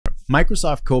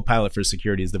Microsoft Copilot for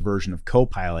Security is the version of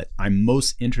Copilot I'm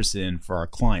most interested in for our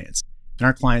clients. And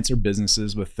our clients are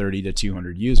businesses with 30 to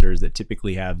 200 users that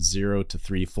typically have 0 to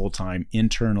 3 full-time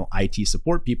internal IT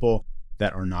support people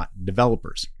that are not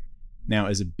developers. Now,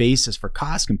 as a basis for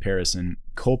cost comparison,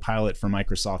 Copilot for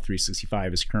Microsoft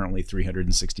 365 is currently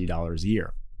 $360 a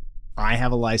year. I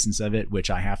have a license of it, which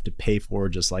I have to pay for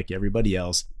just like everybody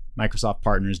else. Microsoft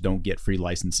partners don't get free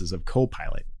licenses of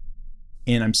Copilot.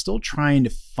 And I'm still trying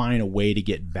to find a way to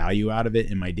get value out of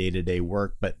it in my day-to-day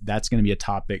work, but that's going to be a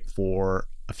topic for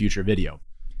a future video.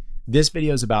 This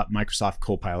video is about Microsoft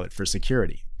Copilot for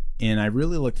Security. And I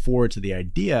really look forward to the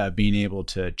idea of being able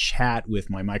to chat with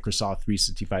my Microsoft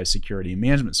 365 security and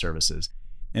management services.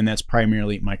 And that's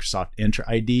primarily Microsoft Entra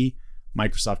ID,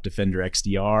 Microsoft Defender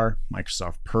XDR,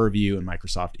 Microsoft Purview, and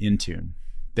Microsoft Intune.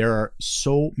 There are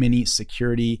so many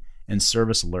security and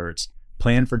service alerts,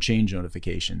 plan for change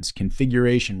notifications,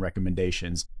 configuration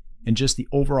recommendations, and just the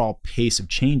overall pace of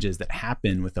changes that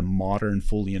happen with a modern,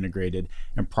 fully integrated,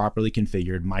 and properly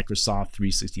configured Microsoft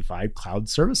 365 cloud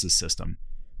services system.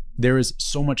 There is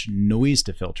so much noise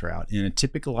to filter out, and a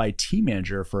typical IT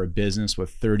manager for a business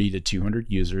with 30 to 200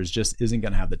 users just isn't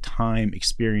going to have the time,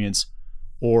 experience,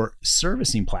 or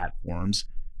servicing platforms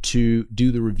to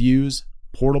do the reviews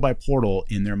portal by portal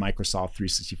in their Microsoft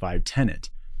 365 tenant,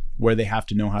 where they have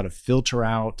to know how to filter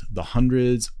out the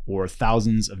hundreds or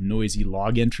thousands of noisy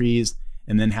log entries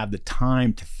and then have the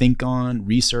time to think on,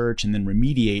 research, and then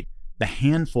remediate the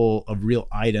handful of real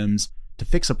items to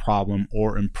fix a problem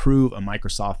or improve a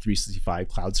Microsoft 365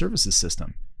 cloud services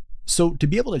system. So to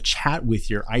be able to chat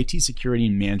with your IT security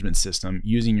and management system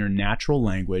using your natural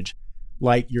language,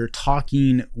 like you're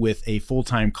talking with a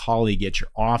full-time colleague at your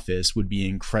office, would be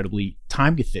incredibly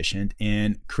time efficient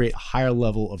and create a higher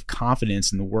level of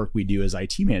confidence in the work we do as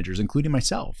IT managers, including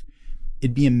myself.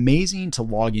 It'd be amazing to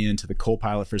log into the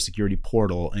Copilot for Security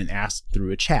portal and ask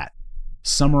through a chat,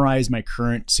 summarize my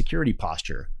current security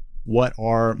posture. What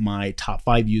are my top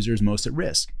 5 users most at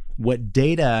risk? What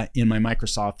data in my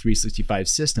Microsoft 365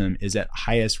 system is at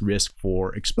highest risk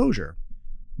for exposure?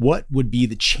 What would be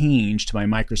the change to my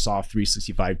Microsoft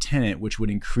 365 tenant which would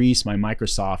increase my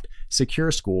Microsoft Secure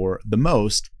score the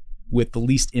most with the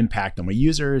least impact on my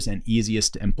users and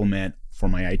easiest to implement for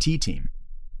my IT team?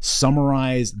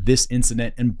 Summarize this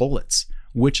incident in bullets.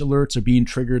 Which alerts are being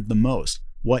triggered the most?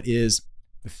 What is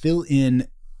fill in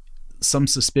some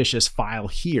suspicious file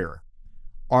here?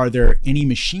 Are there any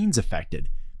machines affected?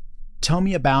 Tell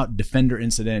me about Defender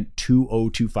Incident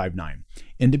 20259.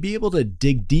 And to be able to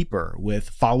dig deeper with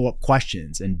follow-up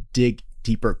questions and dig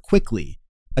deeper quickly,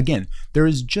 again, there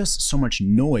is just so much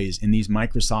noise in these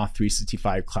Microsoft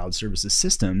 365 cloud services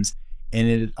systems, and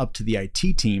it is up to the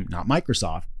IT team, not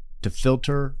Microsoft, to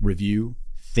filter, review,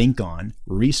 think on,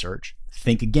 research,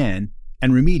 think again,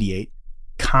 and remediate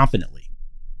confidently.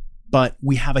 But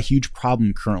we have a huge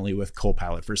problem currently with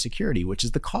Copilot for Security, which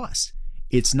is the cost.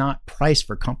 It's not priced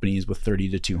for companies with 30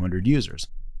 to 200 users.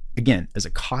 Again, as a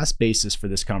cost basis for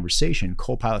this conversation,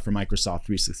 Copilot for Microsoft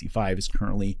 365 is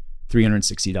currently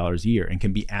 $360 a year and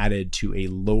can be added to a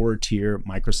lower tier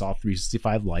Microsoft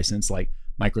 365 license like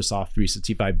Microsoft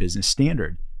 365 Business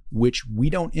Standard, which we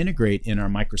don't integrate in our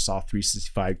Microsoft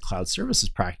 365 cloud services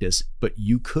practice, but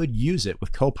you could use it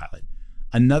with Copilot.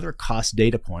 Another cost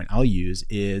data point I'll use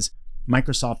is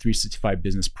Microsoft 365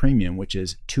 Business Premium, which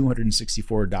is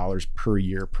 $264 per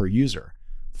year per user.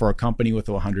 For a company with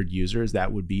 100 users,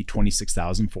 that would be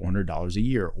 $26,400 a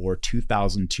year or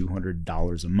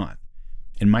 $2,200 a month.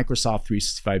 And Microsoft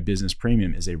 365 Business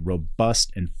Premium is a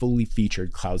robust and fully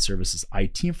featured cloud services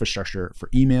IT infrastructure for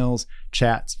emails,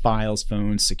 chats, files,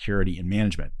 phones, security, and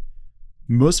management.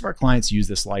 Most of our clients use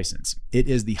this license. It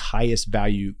is the highest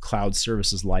value cloud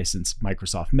services license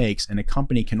Microsoft makes, and a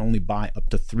company can only buy up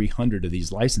to 300 of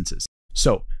these licenses.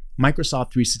 So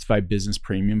Microsoft 365 Business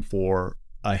Premium for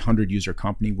a 100-user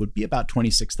company would be about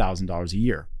 $26,000 a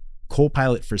year.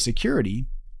 Copilot for Security,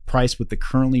 priced with the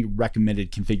currently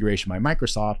recommended configuration by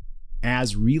Microsoft,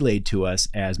 as relayed to us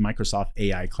as Microsoft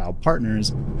AI Cloud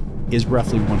partners, is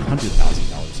roughly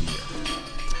 $100,000 a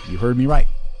year. You heard me right.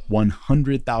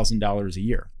 $100,000 a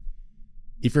year.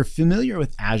 If you're familiar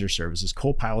with Azure services,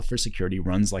 Copilot for Security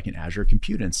runs like an Azure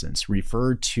compute instance,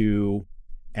 referred to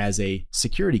as a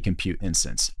security compute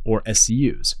instance, or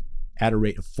SCUs, at a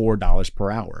rate of $4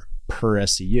 per hour per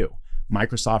SCU.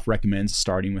 Microsoft recommends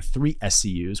starting with 3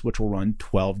 SCUs, which will run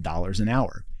 $12 an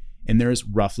hour. And there's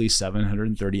roughly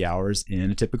 730 hours in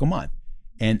a typical month.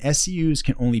 And SCUs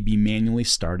can only be manually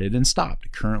started and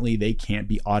stopped. Currently, they can't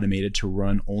be automated to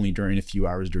run only during a few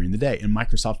hours during the day. And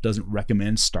Microsoft doesn't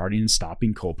recommend starting and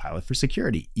stopping Copilot for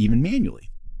Security, even manually.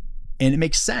 And it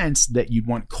makes sense that you'd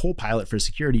want Copilot for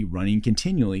Security running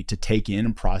continually to take in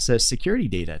and process security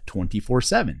data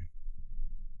 24/7.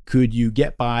 Could you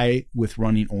get by with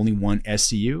running only one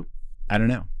SCU? I don't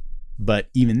know. But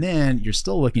even then, you're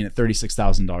still looking at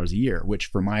 $36,000 a year, which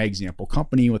for my example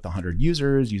company with 100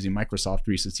 users using Microsoft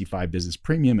 365 Business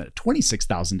Premium at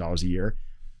 $26,000 a year,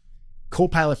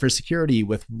 Copilot for Security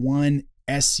with one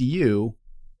SCU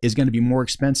is going to be more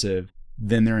expensive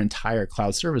than their entire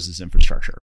cloud services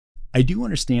infrastructure. I do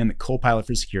understand that Copilot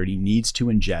for Security needs to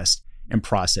ingest and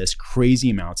process crazy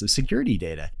amounts of security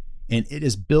data, and it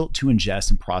is built to ingest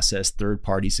and process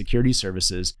third-party security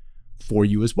services for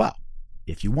you as well,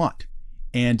 if you want.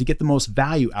 And to get the most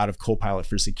value out of Copilot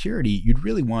for Security, you'd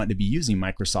really want to be using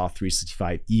Microsoft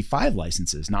 365 E5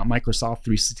 licenses, not Microsoft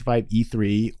 365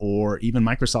 E3 or even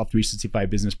Microsoft 365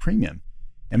 Business Premium.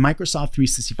 And Microsoft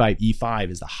 365 E5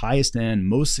 is the highest end,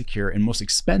 most secure, and most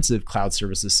expensive cloud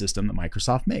services system that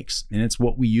Microsoft makes. And it's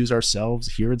what we use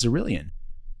ourselves here at Zerillion.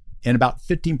 And about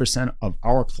 15% of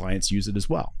our clients use it as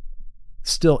well.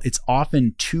 Still, it's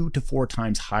often 2 to 4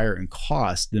 times higher in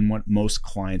cost than what most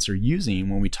clients are using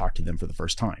when we talk to them for the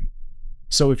first time.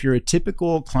 So if you're a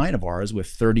typical client of ours with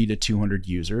 30 to 200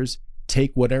 users,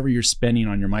 take whatever you're spending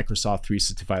on your Microsoft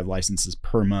 365 licenses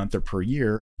per month or per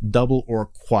year, double or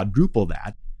quadruple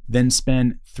that, then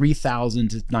spend $3,000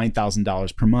 to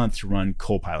 $9,000 per month to run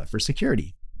Copilot for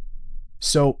Security.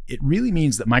 So it really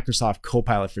means that Microsoft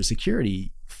Copilot for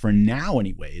Security, for now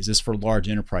anyways, is for large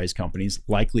enterprise companies,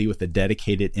 likely with a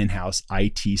dedicated in-house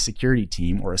IT security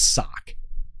team or a SOC,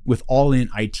 with all-in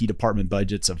IT department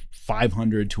budgets of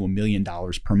 $500 to $1 million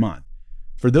per month.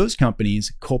 For those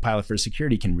companies, Copilot for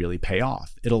Security can really pay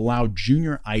off. It'll allow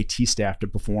junior IT staff to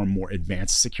perform more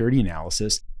advanced security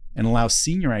analysis and allow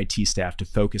senior IT staff to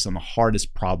focus on the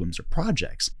hardest problems or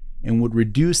projects, and would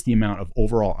reduce the amount of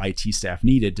overall IT staff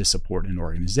needed to support an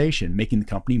organization, making the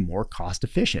company more cost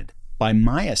efficient. By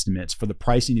my estimates, for the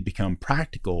pricing to become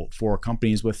practical for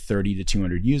companies with 30 to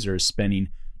 200 users spending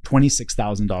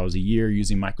 $26,000 a year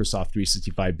using Microsoft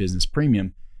 365 Business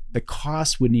Premium, the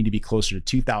cost would need to be closer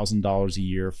to $2,000 a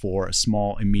year for a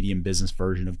small and medium business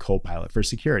version of Copilot for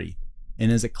Security.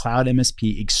 And as a cloud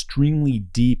MSP extremely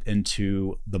deep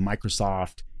into the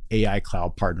Microsoft AI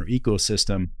cloud partner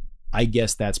ecosystem, I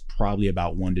guess that's probably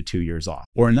about 1 to 2 years off.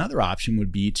 Or another option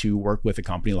would be to work with a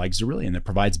company like Zerillion that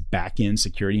provides back-end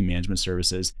security management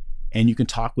services, and you can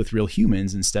talk with real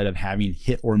humans instead of having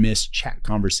hit or miss chat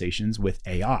conversations with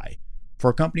AI. For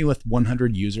a company with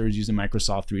 100 users using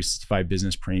Microsoft 365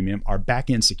 Business Premium, our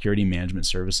back-end security management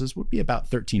services would be about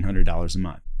 $1,300 a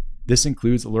month. This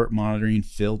includes alert monitoring,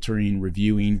 filtering,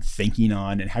 reviewing, thinking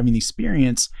on, and having the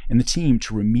experience and the team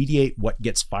to remediate what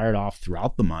gets fired off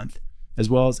throughout the month, as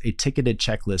well as a ticketed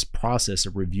checklist process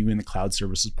of reviewing the cloud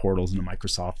services portals in the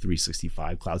Microsoft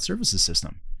 365 cloud services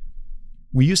system.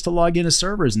 We used to log into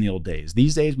servers in the old days.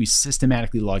 These days, we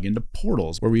systematically log into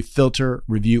portals where we filter,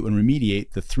 review, and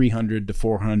remediate the 300 to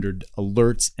 400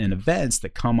 alerts and events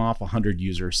that come off a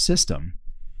 100-user system.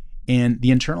 And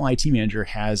the internal IT manager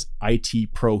has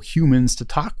IT pro humans to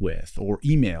talk with, or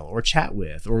email, or chat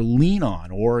with, or lean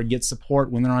on, or get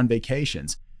support when they're on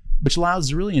vacations, which allows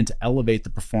Zerillion to elevate the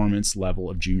performance level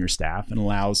of junior staff and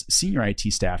allows senior IT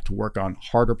staff to work on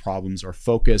harder problems or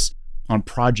focus on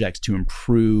projects to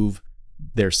improve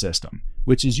their system,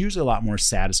 which is usually a lot more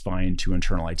satisfying to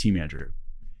internal IT manager.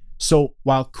 So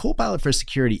while Copilot for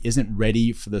Security isn't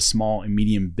ready for the small and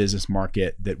medium business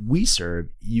market that we serve,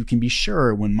 you can be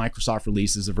sure when Microsoft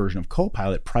releases a version of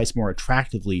Copilot priced more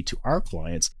attractively to our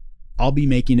clients, I'll be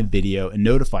making a video and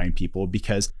notifying people,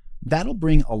 because that'll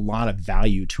bring a lot of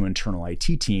value to internal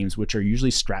IT teams, which are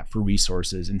usually strapped for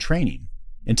resources and training.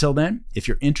 Until then, if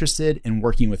you're interested in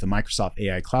working with a Microsoft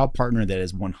AI cloud partner that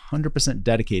is 100%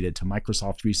 dedicated to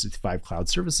Microsoft 365 cloud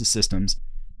services systems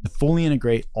to fully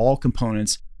integrate all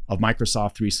components of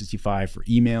Microsoft 365 for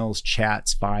emails,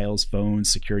 chats, files,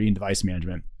 phones, security, and device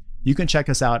management, you can check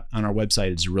us out on our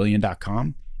website at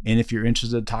Zerillion.com. And if you're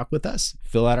interested to talk with us,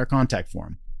 fill out our contact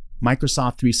form.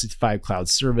 Microsoft 365 Cloud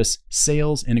Service,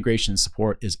 sales, integration, and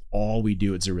support is all we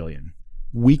do at Zerillion.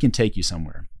 We can take you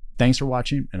somewhere. Thanks for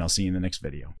watching, and I'll see you in the next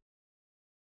video.